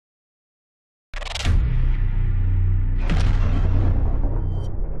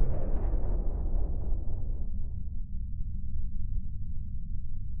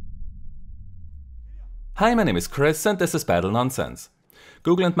Hi, my name is Chris and this is Battle Nonsense.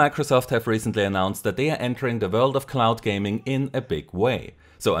 Google and Microsoft have recently announced that they are entering the world of cloud gaming in a big way.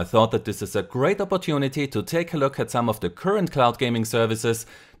 So I thought that this is a great opportunity to take a look at some of the current cloud gaming services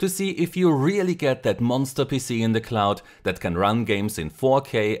to see if you really get that monster PC in the cloud that can run games in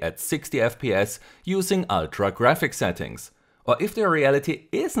 4K at 60 FPS using ultra graphic settings. Or if the reality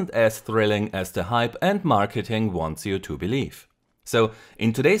isn't as thrilling as the hype and marketing wants you to believe. So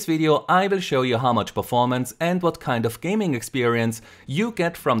in today's video I will show you how much performance and what kind of gaming experience you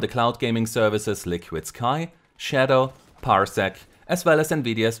get from the cloud gaming services LiquidSky, Shadow, Parsec, as well as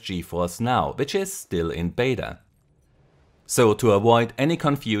Nvidia's GeForce Now, which is still in beta. So to avoid any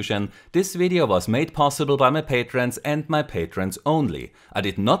confusion, this video was made possible by my patrons and my patrons only. I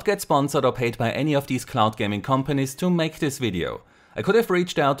did not get sponsored or paid by any of these cloud gaming companies to make this video. I could have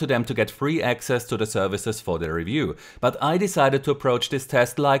reached out to them to get free access to the services for the review, but I decided to approach this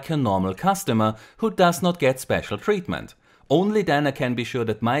test like a normal customer who does not get special treatment. Only then I can be sure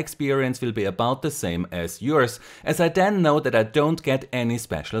that my experience will be about the same as yours, as I then know that I don't get any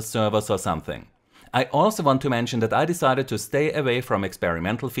special servers or something. I also want to mention that I decided to stay away from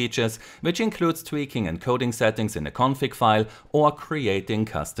experimental features, which includes tweaking and coding settings in a config file or creating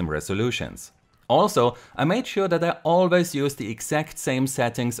custom resolutions. Also, I made sure that I always use the exact same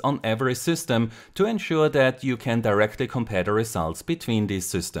settings on every system to ensure that you can directly compare the results between these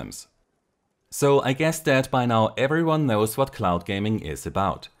systems. So I guess that by now everyone knows what cloud gaming is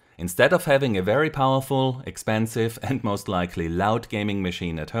about. Instead of having a very powerful, expensive and most likely loud gaming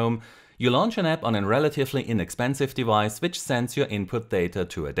machine at home, you launch an app on a relatively inexpensive device which sends your input data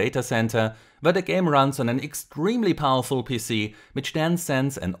to a data center, where the game runs on an extremely powerful PC, which then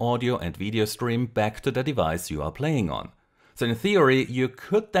sends an audio and video stream back to the device you are playing on. So in theory, you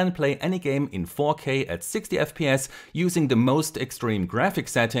could then play any game in 4K at 60 FPS using the most extreme graphic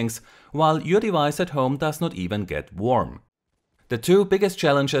settings, while your device at home does not even get warm. The two biggest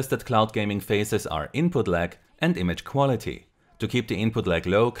challenges that cloud gaming faces are input lag and image quality. To keep the input lag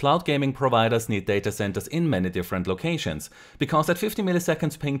low, cloud gaming providers need data centers in many different locations, because at 50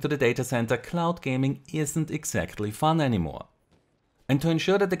 milliseconds ping to the data center, cloud gaming isn't exactly fun anymore. And to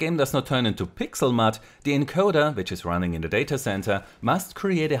ensure that the game does not turn into pixel mud, the encoder, which is running in the data center, must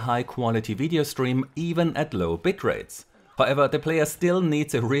create a high quality video stream even at low bit rates. However, the player still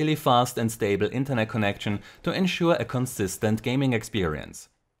needs a really fast and stable internet connection to ensure a consistent gaming experience.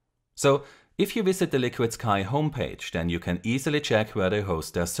 So, if you visit the LiquidSky homepage, then you can easily check where they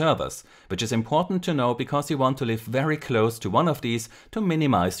host their servers, which is important to know because you want to live very close to one of these to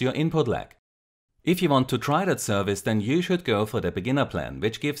minimize your input lag. If you want to try that service, then you should go for the beginner plan,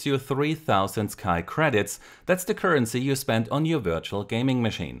 which gives you 3000 Sky credits. That's the currency you spend on your virtual gaming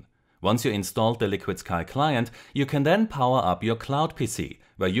machine. Once you install the LiquidSky client, you can then power up your cloud PC,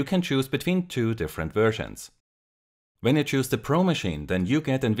 where you can choose between two different versions. When you choose the Pro machine, then you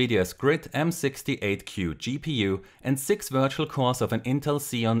get Nvidia's Grid M68Q GPU and 6 virtual cores of an Intel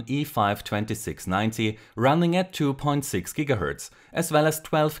Xeon E5-2690 running at 2.6 GHz, as well as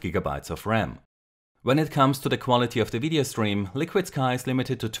 12 GB of RAM. When it comes to the quality of the video stream, LiquidSky is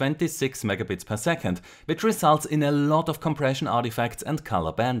limited to 26 megabits per second, which results in a lot of compression artifacts and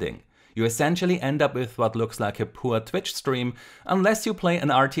color banding. You essentially end up with what looks like a poor Twitch stream, unless you play an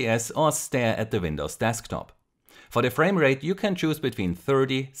RTS or stare at the Windows desktop. For the frame rate, you can choose between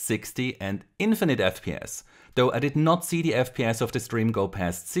 30, 60 and infinite FPS, though I did not see the FPS of the stream go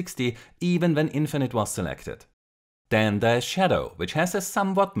past 60 even when infinite was selected. Then there's Shadow, which has a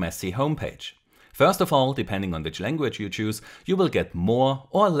somewhat messy homepage. First of all, depending on which language you choose, you will get more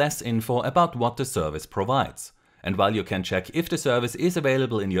or less info about what the service provides. And while you can check if the service is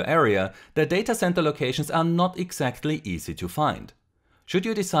available in your area, the data center locations are not exactly easy to find. Should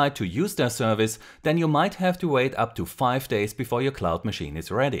you decide to use their service, then you might have to wait up to 5 days before your cloud machine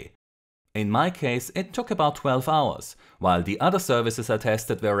is ready. In my case, it took about 12 hours, while the other services I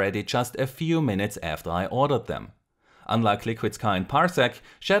tested were ready just a few minutes after I ordered them. Unlike LiquidSky and Parsec,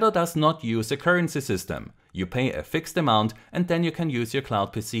 Shadow does not use a currency system. You pay a fixed amount and then you can use your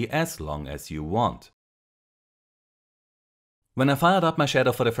cloud PC as long as you want. When I fired up my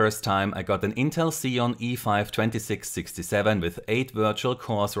Shadow for the first time, I got an Intel Xeon E5-2667 with 8 virtual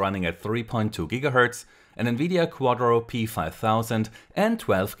cores running at 3.2 GHz, an Nvidia Quadro P5000 and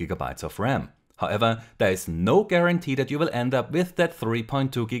 12 GB of RAM. However, there is no guarantee that you will end up with that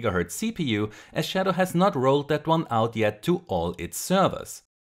 3.2 GHz CPU, as Shadow has not rolled that one out yet to all its servers.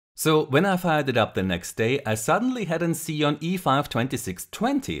 So when I fired it up the next day, I suddenly had an Xeon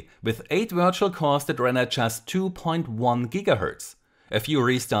E5-2620 with 8 virtual cores that ran at just 2.1 GHz. A few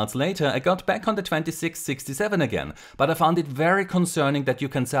restarts later, I got back on the 2667 again, but I found it very concerning that you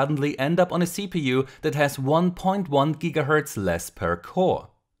can suddenly end up on a CPU that has 1.1 GHz less per core.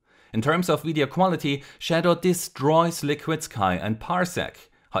 In terms of video quality, Shadow destroys LiquidSky and Parsec.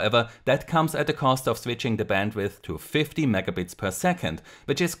 However, that comes at the cost of switching the bandwidth to 50 megabits per second,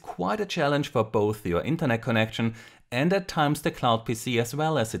 which is quite a challenge for both your internet connection and at times the cloud PC as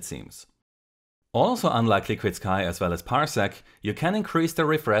well, as it seems. Also, unlike LiquidSky as well as Parsec, you can increase the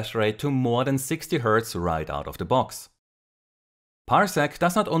refresh rate to more than 60 Hz right out of the box. Parsec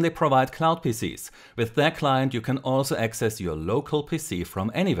does not only provide cloud PCs. With their client you can also access your local PC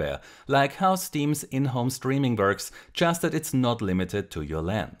from anywhere, like how Steam's in-home streaming works, just that it's not limited to your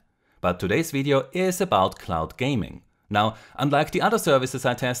LAN. But today's video is about cloud gaming. Now, unlike the other services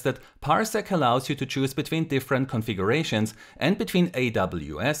I tested, Parsec allows you to choose between different configurations and between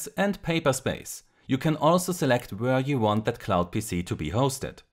AWS and Paperspace. You can also select where you want that cloud PC to be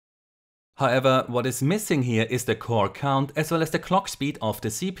hosted. However, what is missing here is the core count as well as the clock speed of the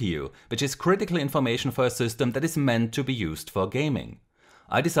CPU, which is critical information for a system that is meant to be used for gaming.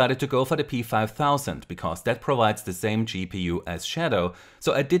 I decided to go for the P5000 because that provides the same GPU as Shadow,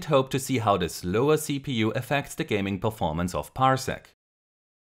 so I did hope to see how the slower CPU affects the gaming performance of Parsec.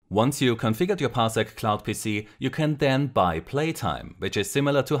 Once you configured your Parsec Cloud PC, you can then buy playtime, which is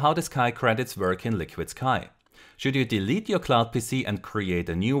similar to how the Sky credits work in LiquidSky. Should you delete your cloud PC and create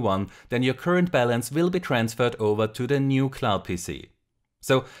a new one, then your current balance will be transferred over to the new cloud PC.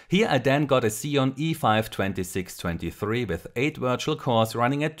 So here I then got a Xeon E5 2623 with 8 virtual cores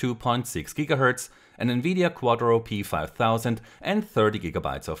running at 2.6 GHz, an Nvidia Quadro P5000 and 30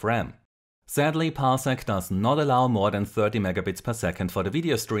 GB of RAM. Sadly, Parsec does not allow more than 30 megabits per second for the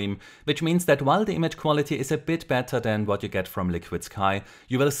video stream, which means that while the image quality is a bit better than what you get from LiquidSky,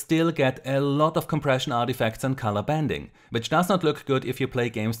 you will still get a lot of compression artifacts and color banding, which does not look good if you play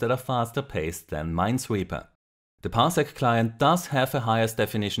games that are faster paced than Minesweeper. The Parsec client does have a highest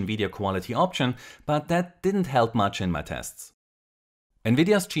definition video quality option, but that didn't help much in my tests.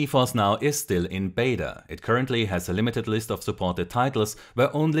 Nvidia's GeForce Now is still in beta. It currently has a limited list of supported titles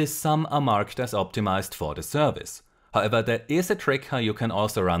where only some are marked as optimized for the service. However, there is a trick how you can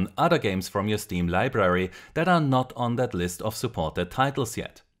also run other games from your Steam library that are not on that list of supported titles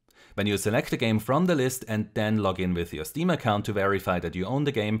yet. When you select a game from the list and then log in with your Steam account to verify that you own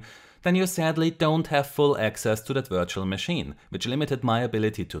the game, then you sadly don't have full access to that virtual machine, which limited my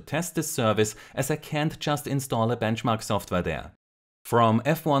ability to test this service as I can't just install a benchmark software there. From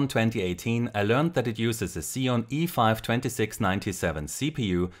F1 2018, I learned that it uses a Xeon E5 2697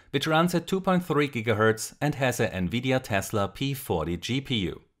 CPU, which runs at 2.3 GHz and has a Nvidia Tesla P40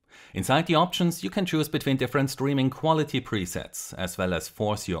 GPU. Inside the options, you can choose between different streaming quality presets, as well as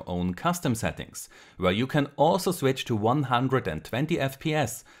force your own custom settings, where you can also switch to 120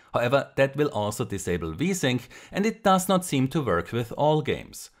 FPS. However, that will also disable VSync, and it does not seem to work with all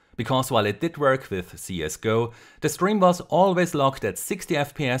games. Because while it did work with CSGO, the stream was always locked at 60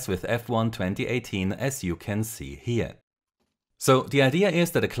 FPS with F1 2018, as you can see here. So the idea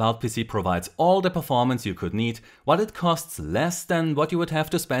is that a cloud PC provides all the performance you could need, while it costs less than what you would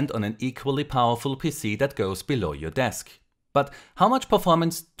have to spend on an equally powerful PC that goes below your desk. But how much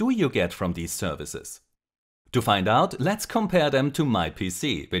performance do you get from these services? To find out, let's compare them to my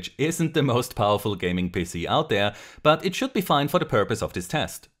PC, which isn't the most powerful gaming PC out there, but it should be fine for the purpose of this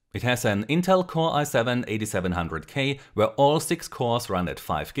test. It has an Intel Core i7-8700K where all 6 cores run at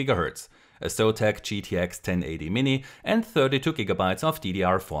 5 GHz, a Zotac GTX 1080 Mini and 32 GB of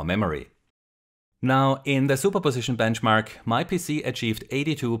DDR4 memory. Now, in the superposition benchmark, my PC achieved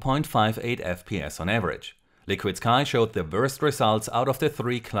 82.58 FPS on average. LiquidSky showed the worst results out of the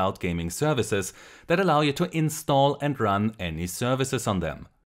 3 cloud gaming services that allow you to install and run any services on them.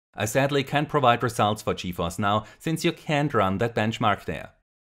 I sadly can't provide results for GeForce Now since you can't run that benchmark there.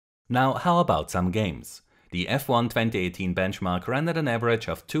 Now, how about some games? The F1 2018 benchmark ran at an average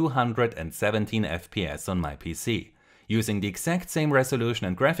of 217 FPS on my PC. Using the exact same resolution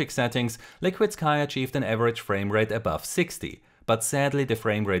and graphics settings, LiquidSky achieved an average frame rate above 60, but sadly the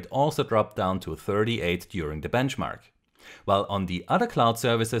frame rate also dropped down to 38 during the benchmark. While on the other cloud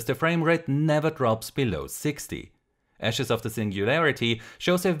services the frame rate never drops below 60. Ashes of the Singularity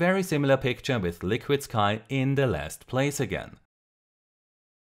shows a very similar picture with LiquidSky in the last place again.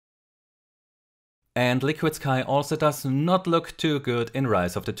 And LiquidSky also does not look too good in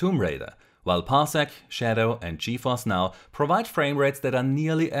Rise of the Tomb Raider, while Parsec, Shadow and GeForce Now provide frame rates that are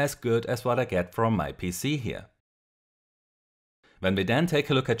nearly as good as what I get from my PC here. When we then take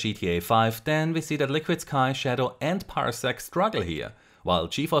a look at GTA 5, then we see that LiquidSky, Shadow and Parsec struggle here, while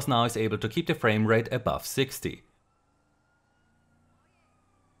GeForce Now is able to keep the frame rate above 60.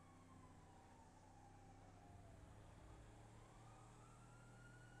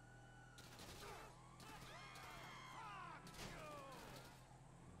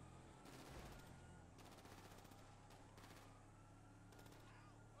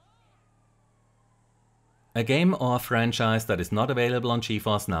 A game or franchise that is not available on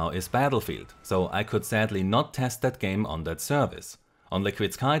GeForce Now is Battlefield, so I could sadly not test that game on that service. On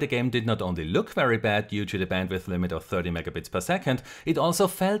LiquidSky, the game did not only look very bad due to the bandwidth limit of 30 megabits per second, it also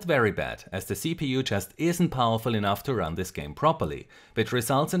felt very bad, as the CPU just isn't powerful enough to run this game properly, which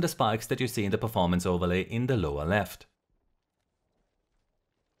results in the spikes that you see in the performance overlay in the lower left.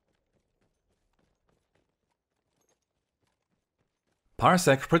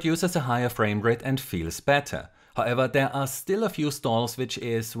 Parsec produces a higher frame rate and feels better. However, there are still a few stalls, which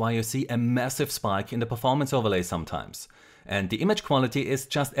is why you see a massive spike in the performance overlay sometimes. And the image quality is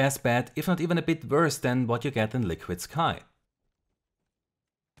just as bad, if not even a bit worse than what you get in LiquidSky.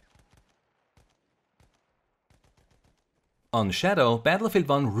 On Shadow, Battlefield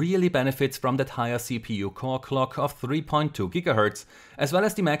 1 really benefits from that higher CPU core clock of 3.2 GHz, as well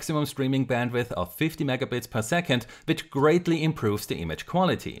as the maximum streaming bandwidth of 50 megabits per second, which greatly improves the image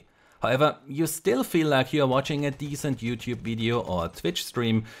quality. However, you still feel like you are watching a decent YouTube video or Twitch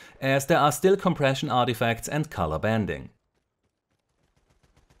stream, as there are still compression artifacts and color banding.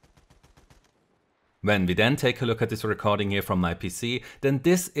 When we then take a look at this recording here from my PC, then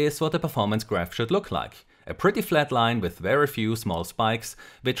this is what the performance graph should look like. A pretty flat line with very few small spikes,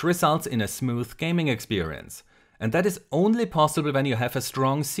 which results in a smooth gaming experience. And that is only possible when you have a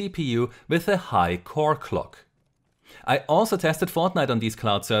strong CPU with a high core clock. I also tested Fortnight on these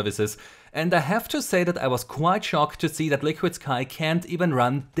cloud services, and I have to say that I was quite shocked to see that LiquidSky can't even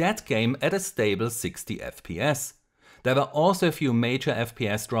run that game at a stable 60 FPS. There were also a few major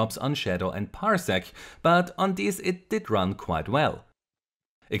FPS drops on Shadow and Parsec, but on these it did run quite well.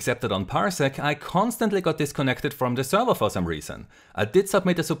 Except that on Parsec, I constantly got disconnected from the server for some reason. I did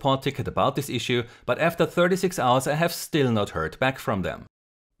submit a support ticket about this issue, but after 36 hours I have still not heard back from them.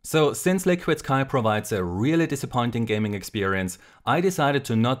 So since LiquidSky provides a really disappointing gaming experience, I decided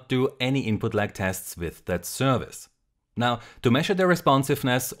to not do any input lag tests with that service. Now, to measure the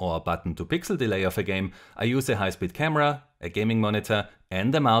responsiveness or button-to-pixel delay of a game, I use a high-speed camera, a gaming monitor,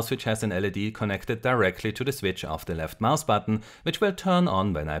 and a mouse which has an LED connected directly to the switch of the left mouse button, which will turn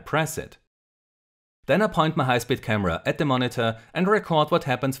on when I press it. Then I point my high-speed camera at the monitor and record what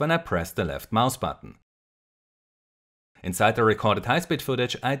happens when I press the left mouse button. Inside the recorded high-speed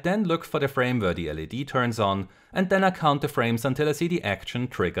footage, I then look for the frame where the LED turns on, and then I count the frames until I see the action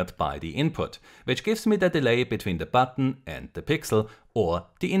triggered by the input, which gives me the delay between the button and the pixel, or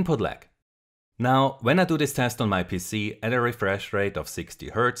the input lag. Now, when I do this test on my PC at a refresh rate of 60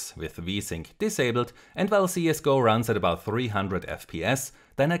 Hz with VSync disabled, and while CSGO runs at about 300 FPS,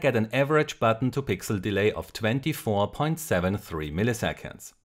 then I get an average button-to-pixel delay of 24.73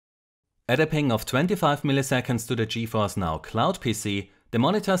 milliseconds. At a ping of 25 milliseconds to the GeForce Now Cloud PC, the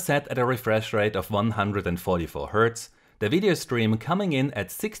monitor set at a refresh rate of 144 Hz, the video stream coming in at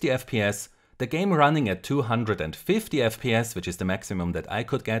 60 FPS, the game running at 250 FPS, which is the maximum that I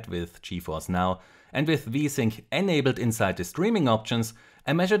could get with GeForce Now, and with VSync enabled inside the streaming options,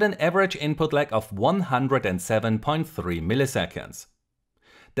 I measured an average input lag of 107.3 milliseconds.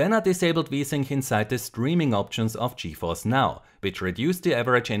 Then I disabled VSync inside the streaming options of GeForce Now, which reduced the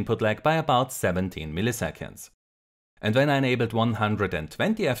average input lag by about 17 milliseconds. And when I enabled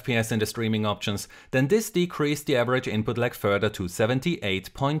 120 FPS in the streaming options, then this decreased the average input lag further to 78.2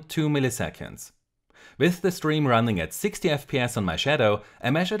 milliseconds. With the stream running at 60 FPS on my Shadow,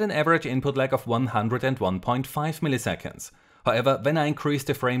 I measured an average input lag of 101.5 milliseconds. However, when I increased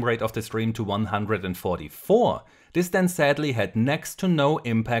the frame rate of the stream to 144, this then sadly had next to no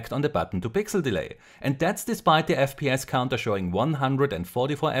impact on the button-to-pixel delay, and that's despite the FPS counter showing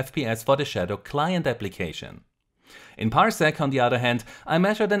 144 FPS for the Shadow client application. In Parsec, on the other hand, I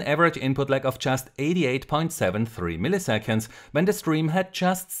measured an average input lag of just 88.73 milliseconds when the stream had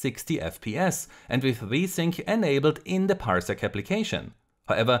just 60 FPS, and with VSync enabled in the Parsec application.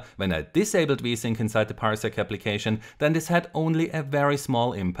 However, when I disabled VSync inside the Parsec application, then this had only a very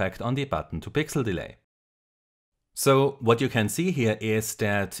small impact on the button-to-pixel delay. So what you can see here is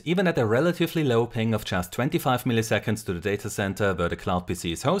that even at a relatively low ping of just 25 milliseconds to the data center where the cloud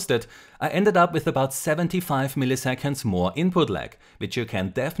PC is hosted, I ended up with about 75 milliseconds more input lag, which you can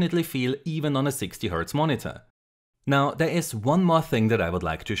definitely feel even on a 60 Hz monitor. Now, there is one more thing that I would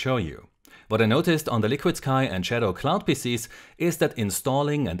like to show you. What I noticed on the LiquidSky and Shadow cloud PCs is that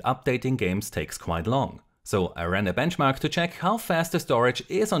installing and updating games takes quite long. So I ran a benchmark to check how fast the storage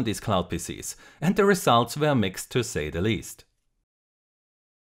is on these cloud PCs, and the results were mixed to say the least.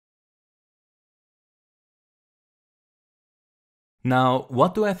 Now,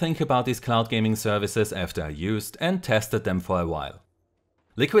 what do I think about these cloud gaming services after I used and tested them for a while?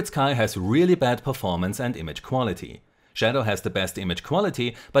 LiquidSky has really bad performance and image quality. Shadow has the best image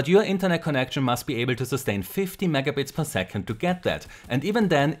quality, but your internet connection must be able to sustain 50 megabits per second to get that, and even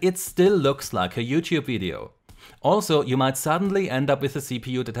then it still looks like a YouTube video. Also, you might suddenly end up with a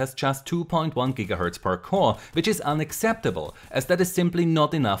CPU that has just 2.1 GHz per core, which is unacceptable, as that is simply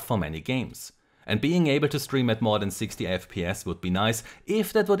not enough for many games. And being able to stream at more than 60 FPS would be nice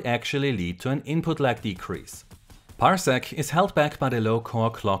if that would actually lead to an input lag decrease. Parsec is held back by the low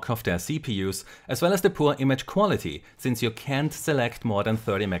core clock of their CPUs, as well as the poor image quality, since you can't select more than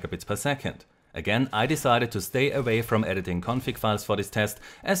 30 megabits per second. Again, I decided to stay away from editing config files for this test,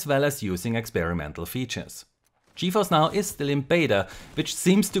 as well as using experimental features. GeForce Now is still in beta, which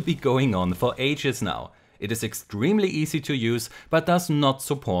seems to be going on for ages now. It is extremely easy to use, but does not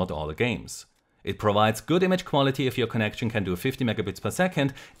support all games. It provides good image quality if your connection can do 50 megabits per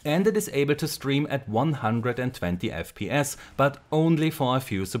second, and it is able to stream at 120 FPS, but only for a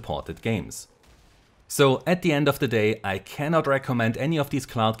few supported games. So at the end of the day, I cannot recommend any of these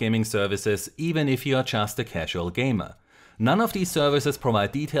cloud gaming services, even if you are just a casual gamer. None of these services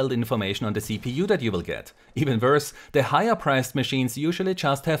provide detailed information on the CPU that you will get. Even worse, the higher priced machines usually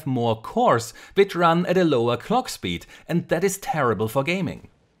just have more cores, which run at a lower clock speed, and that is terrible for gaming.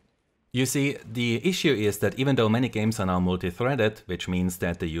 You see, the issue is that even though many games are now multi-threaded, which means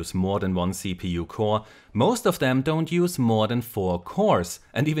that they use more than one CPU core, most of them don't use more than 4 cores.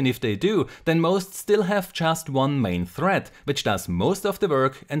 And even if they do, then most still have just one main thread, which does most of the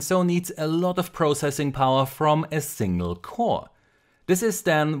work and so needs a lot of processing power from a single core. This is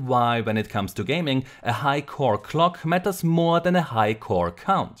then why, when it comes to gaming, a high core clock matters more than a high core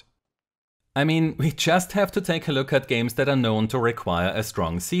count. I mean, we just have to take a look at games that are known to require a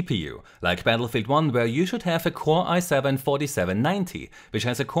strong CPU, like Battlefield 1, where you should have a Core i7-4790, which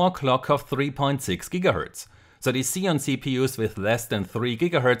has a core clock of 3.6 GHz. So these Xeon CPUs with less than 3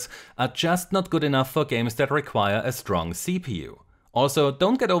 GHz are just not good enough for games that require a strong CPU. Also,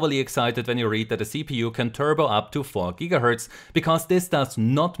 don't get overly excited when you read that a CPU can turbo up to 4 GHz, because this does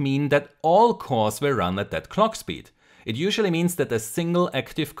not mean that all cores will run at that clock speed. It usually means that a single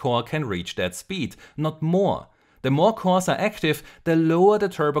active core can reach that speed, not more. The more cores are active, the lower the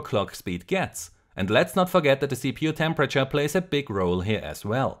turbo clock speed gets. And let's not forget that the CPU temperature plays a big role here as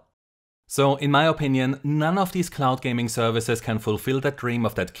well. So, in my opinion, none of these cloud gaming services can fulfill that dream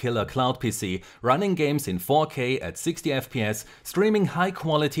of that killer cloud PC, running games in 4K at 60 FPS, streaming high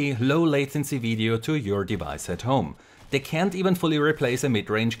quality, low latency video to your device at home. They can't even fully replace a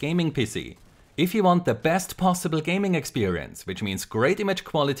mid-range gaming PC. If you want the best possible gaming experience, which means great image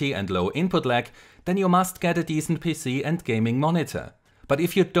quality and low input lag, then you must get a decent PC and gaming monitor. But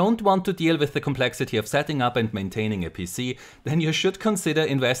if you don't want to deal with the complexity of setting up and maintaining a PC, then you should consider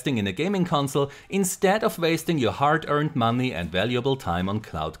investing in a gaming console instead of wasting your hard-earned money and valuable time on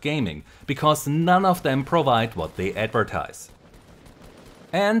cloud gaming, because none of them provide what they advertise.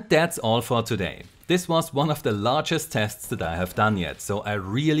 And that's all for today. This was one of the largest tests that I have done yet, so I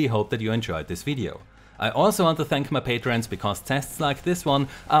really hope that you enjoyed this video. I also want to thank my patrons, because tests like this one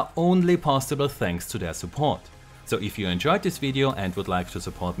are only possible thanks to their support. So if you enjoyed this video and would like to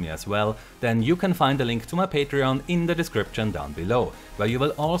support me as well, then you can find a link to my Patreon in the description down below, where you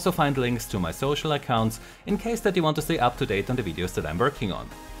will also find links to my social accounts in case that you want to stay up to date on the videos that I'm working on.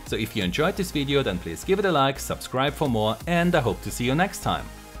 So if you enjoyed this video, then please give it a like, subscribe for more, and I hope to see you next time.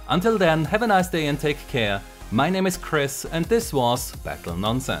 Until then, have a nice day and take care. My name is Chris, and this was Battle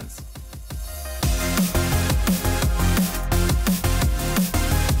Nonsense.